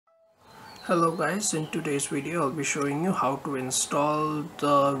Hello guys, in today's video I'll be showing you how to install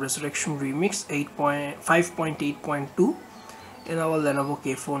the Resurrection Remix 5.8.2 in our Lenovo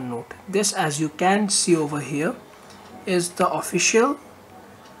K4 Note. This, as you can see over here, is the official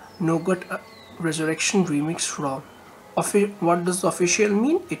Nougat Resurrection Remix ROM. What does the official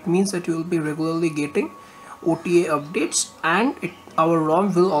mean? It means that you will be regularly getting OTA updates, and our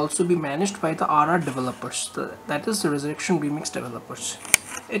ROM will also be managed by the RR developers, that is the Resurrection Remix developers.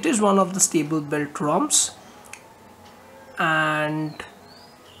 It is one of the stable built ROMs, and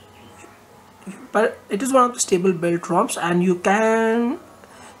you can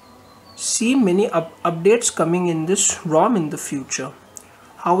see many updates coming in this ROM in the future.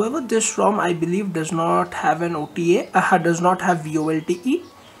 However, this ROM, I believe, does not have an OTA, does not have VoLTE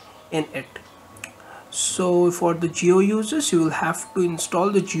in it. So for the Geo users, you will have to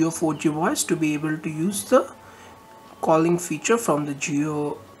install the Geo 4G voice to be able to use the calling feature from the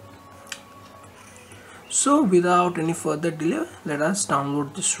Geo. So without any further delay, let us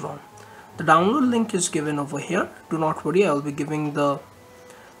download this ROM. The download link is given over here. Do not worry, I will be giving the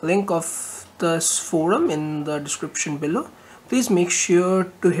link of this forum in the description below. Please make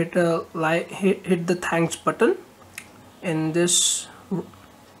sure to hit the thanks button in this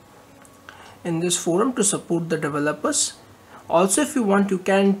forum to support the developers. Also, if you want, you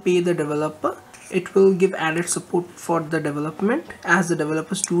can pay the developer. It will give added support for the development, as the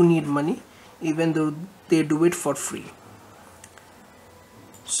developers do need money even though they do it for free.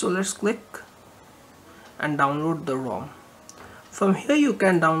 So let's click and download the ROM. From here you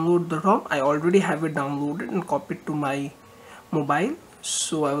can download the ROM. I already have it downloaded and copied to my mobile,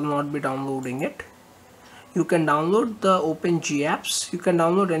 so I will not be downloading it. You can download the OpenG apps. You can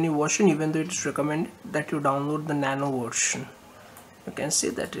download any version, even though it is recommended that you download the nano version. You can see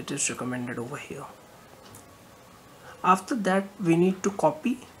that it is recommended over here. After that, we need to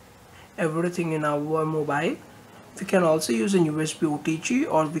copy everything in our mobile. We can also use an USB OTG,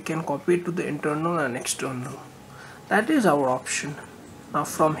 or we can copy it to the internal and external. That is our option. Now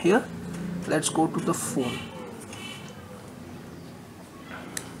from here, let's go to the phone.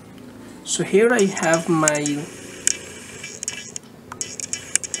 So here I have my,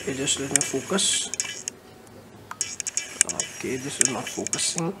 just let me focus. Okay, this is not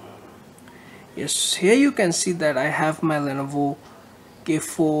focusing. Yes, here you can see that I have my Lenovo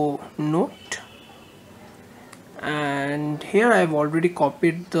K4 Note, and here I've already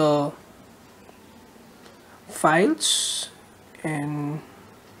copied the files in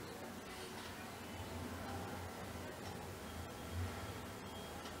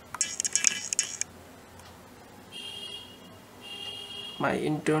my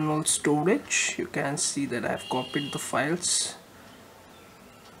internal storage. You can see that I've copied the files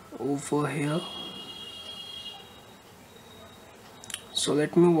over here. So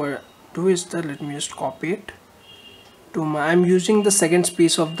let me let me just copy it to I'm using the second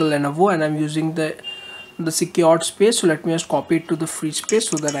space of the Lenovo, and I'm using the secured space. So let me just copy it to the free space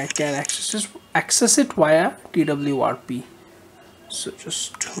so that I can access it via TWRP. So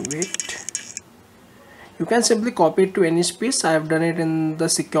just wait. You can simply copy it to any space. I have done it in the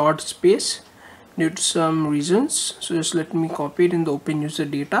secured space due to some reasons. So just let me copy it in the open user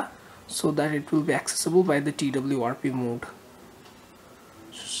data so that it will be accessible by the TWRP mode.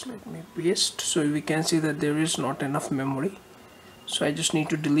 Just let me paste. So we can see that there is not enough memory. So I just need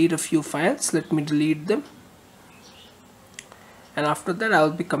to delete a few files. Let me delete them. And after that,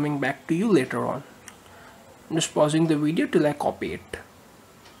 I'll be coming back to you later on. I'm just pausing the video till I copy it.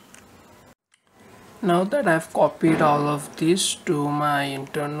 Now that I've copied all of these to my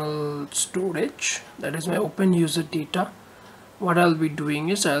internal storage, that is my open user data, what I'll be doing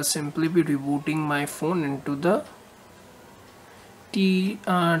is I'll simply be rebooting my phone into the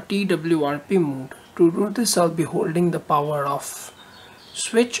TWRP mode. To do this, I'll be holding the power off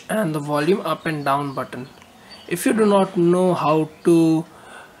switch and the volume up and down button. If you do not know how to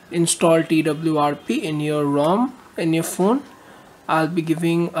install TWRP in your ROM in your phone, I'll be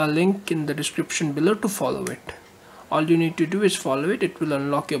giving a link in the description below to follow it. All you need to do is follow it. It will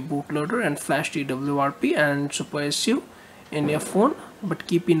unlock your bootloader and flash TWRP and Super SU in your phone. But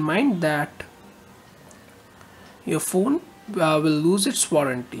keep in mind that your phone will lose its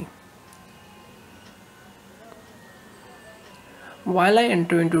warranty. While I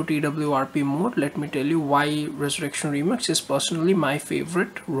enter into TWRP mode, let me tell you why Resurrection Remix is personally my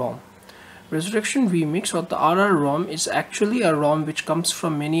favorite ROM. Resurrection Remix, or the RR ROM, is actually a ROM which comes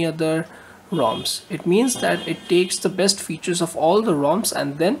from many other ROMs. It means that it takes the best features of all the ROMs,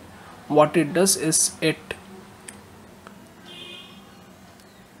 and then what it does is it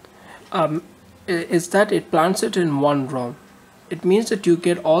plants it in one ROM. it means that you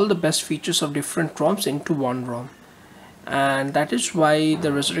get all the best features of different ROMs into one ROM, and that is why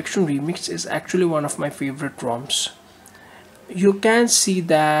the Resurrection Remix is actually one of my favorite ROMs. You can see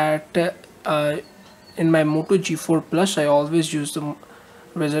that in my Moto G4 Plus I always use the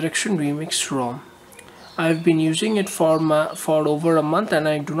Resurrection Remix ROM. I've been using it for over a month and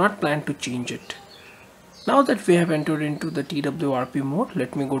I do not plan to change it. Now that we have entered into the TWRP mode,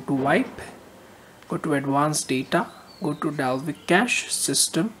 let me go to wipe, go to advanced data, go to Dalvik cache,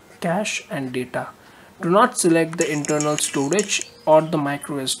 system, cache and data. Do not select the internal storage or the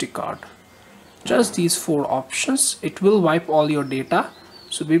micro SD card. Just these four options. It will wipe all your data,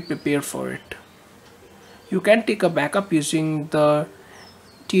 so be prepared for it. You can take a backup using the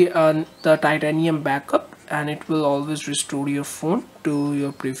titanium backup, and it will always restore your phone to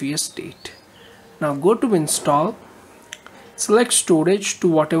your previous state. Now go to install, select storage to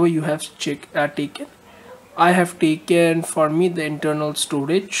whatever you have taken. I have taken for me the internal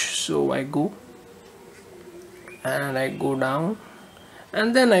storage, so I go and I go down,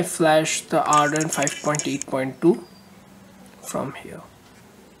 and then I flash the Arden 5.8.2 from here.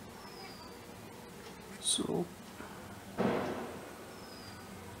 So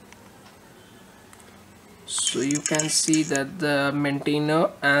you can see that the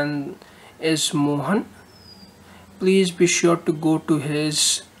maintainer and is Mohan. Please be sure to go to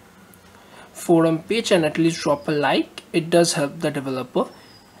his forum page and at least drop a like. It does help the developer.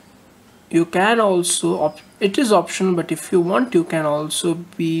 You can also, it is optional, but if you want you can also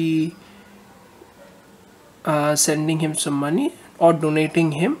be sending him some money or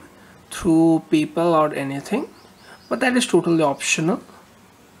donating him through PayPal or anything, but that is totally optional.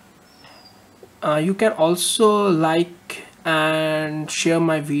 You can also like and share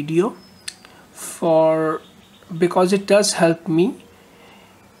my video because it does help me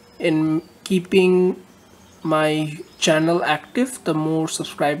in keeping my channel active. The more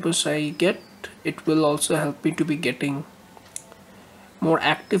subscribers I get, it will also help me to be getting more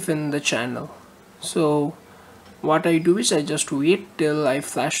active in the channel. So what I do is I just wait till I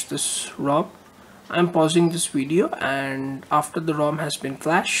flash this ROM. I'm pausing this video, and after the ROM has been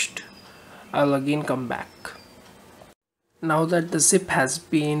flashed, I'll again come back. Now that the zip has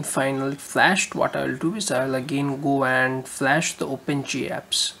been finally flashed, what I'll do is I'll again go and flash the OpenG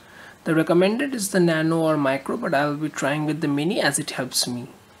apps. The recommended is the nano or micro, but I'll be trying with the mini as it helps me.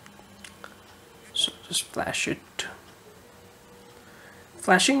 So just flash it.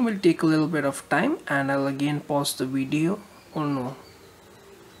 Flashing will take a little bit of time, and I'll again pause the video. Oh no.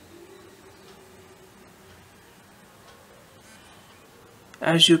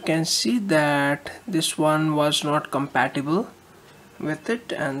 As you can see that this one was not compatible with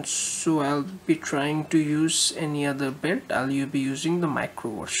it, and so I'll be trying to use any other build. I'll be using the micro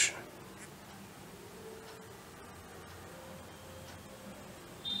version.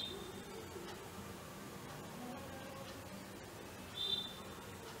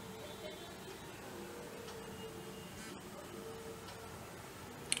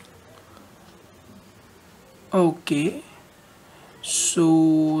 Okay,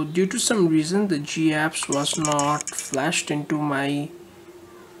 so due to some reason the GApps was not flashed into my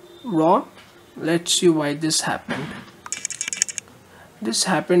ROM. Let's see why this happened. This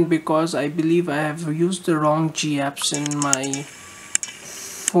happened because I believe I have used the wrong GApps in my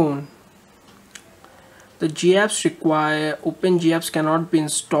phone. The GApps require OpenGApps cannot be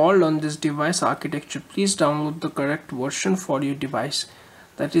installed on this device architecture. Please download the correct version for your device.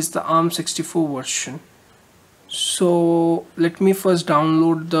 That is the ARM64 version. So let me first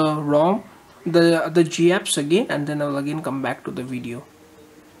download the ROM, the GApps again, and then I'll again come back to the video.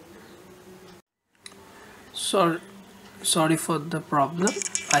 Sorry for the problem.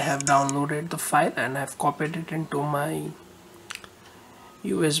 I have downloaded the file and I've copied it into my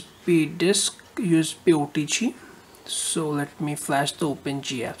USB disk, USB OTG. So let me flash the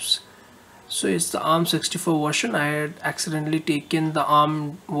OpenGApps. So it's the ARM64 version. I had accidentally taken the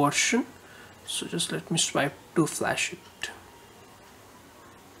ARM version. So just let me swipe to flash it.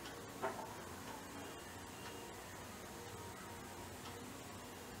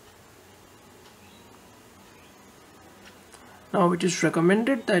 Now it is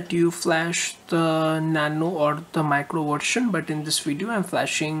recommended that you flash the nano or the micro version, but in this video I'm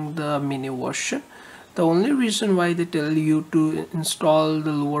flashing the mini version. The only reason why they tell you to install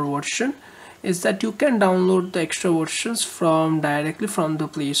the lower version is that you can download the extra versions directly from the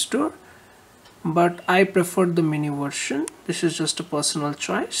Play Store, but I prefer the mini version. This is just a personal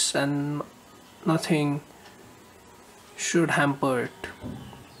choice and nothing should hamper it.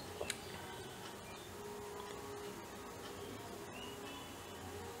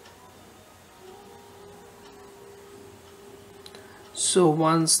 So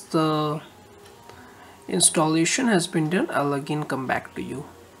once the installation has been done, I'll again come back to you.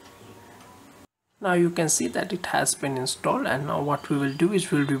 Now you can see that it has been installed, and now what we will do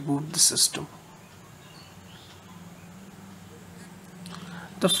is we'll reboot the system.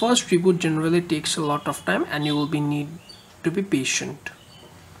 The first reboot generally takes a lot of time and you will need to be patient.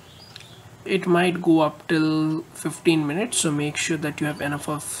 It might go up till 15 minutes, so make sure that you have enough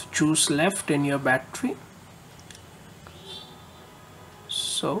of juice left in your battery.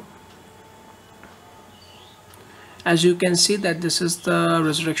 So as you can see that this is the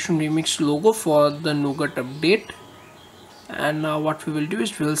Resurrection Remix logo for the Nougat update, and now what we will do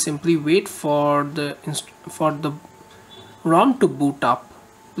is we will simply wait for the ROM to boot up.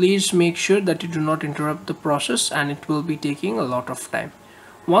 Please make sure that you do not interrupt the process, and it will be taking a lot of time.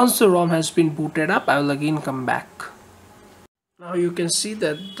 Once the ROM has been booted up, I will again come back. Now you can see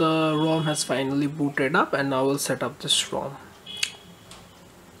that the ROM has finally booted up, and now we'll set up this ROM.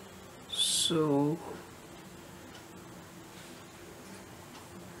 So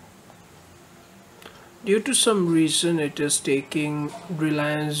due to some reason it is taking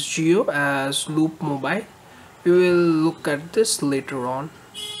Reliance Jio as loop mobile. We will look at this later on.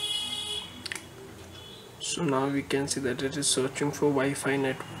 So now we can see that it is searching for Wi-Fi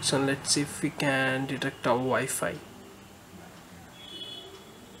networks, and let's see if we can detect our Wi-Fi.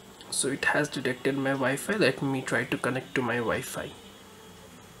 So it has detected my Wi-Fi. Let me try to connect to my Wi-Fi.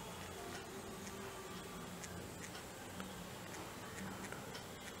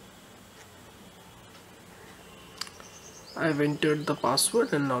 I've entered the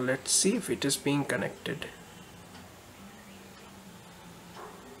password, and now let's see if it is being connected.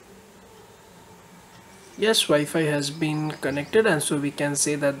 Yes, Wi-Fi has been connected, and so we can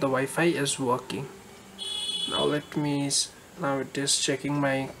say that the Wi-Fi is working. Now now it is checking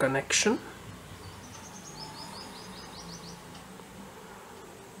my connection.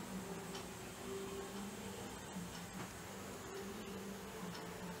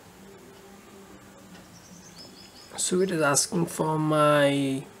 So it is asking for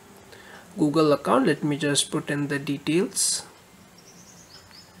my Google account. Let me just put in the details.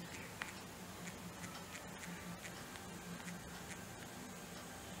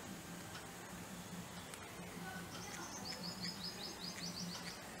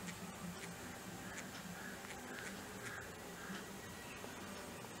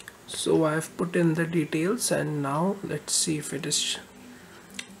 So I have put in the details, and now let's see if it is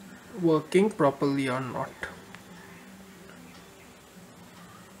working properly or not.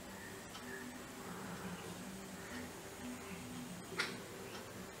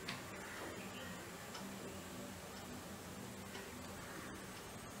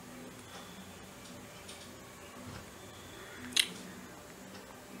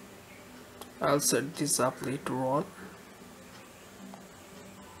 I'll set this up later on.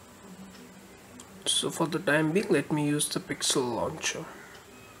 So for the time being, let me use the Pixel launcher.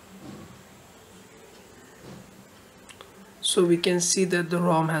 So we can see that the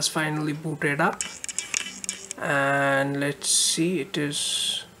ROM has finally booted up, and let's see, it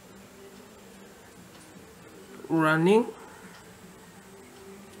is running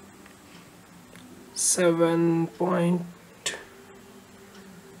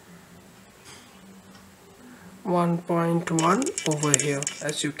 7.1.1 over here.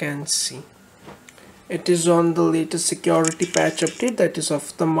 As you can see, it is on the latest security patch update, that is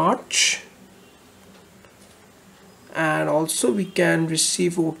of the March. And also we can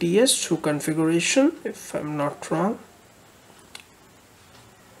receive OTS through configuration, if I'm not wrong,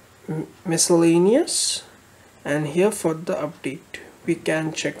 miscellaneous, and here for the update we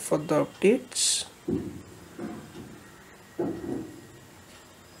can check for the updates.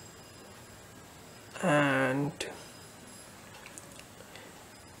 And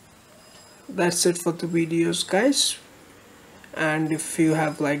that's it for the videos, guys. And if you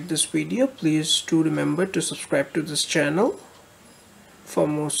have liked this video, please do remember to subscribe to this channel for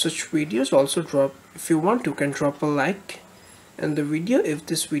more such videos. Also, if you want, you can drop a like in the video if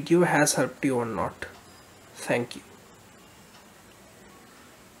this video has helped you or not. Thank you.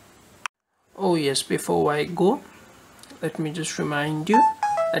 Oh yes, before I go, let me just remind you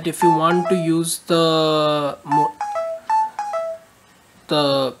that if you want to use the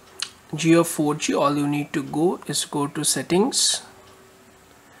Jio 4G, all you need to go to settings,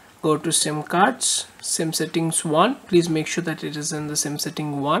 go to SIM cards, SIM settings 1. Please make sure that it is in the SIM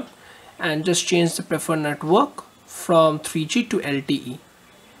setting 1, and just change the preferred network from 3G to LTE,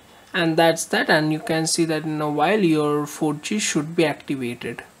 and that's that. And you can see that in a while your 4G should be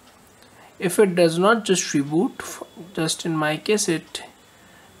activated. If it does not, just reboot. Just in my case it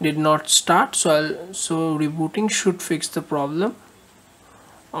did not start, so rebooting should fix the problem.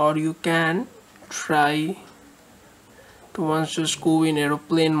 or you can try to once just go in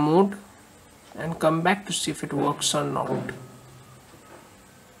aeroplane mode and come back to see if it works or not.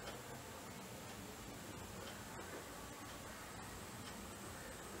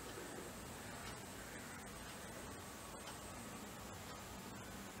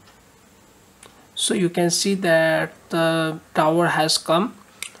 So you can see that the tower has come.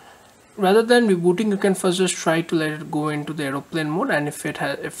 Rather than rebooting, you can first just try to let it go into the aeroplane mode, and if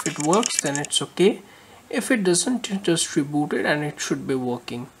it works, then it's okay. If it doesn't, you just reboot it and it should be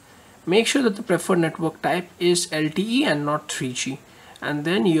working. Make sure that the preferred network type is LTE and not 3G, and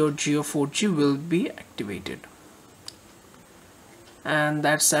then your Geo 4G will be activated. And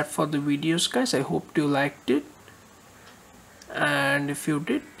that's that for the videos, guys. I hope you liked it, and if you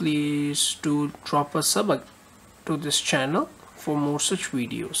did, please do drop a sub to this channel for more such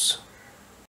videos.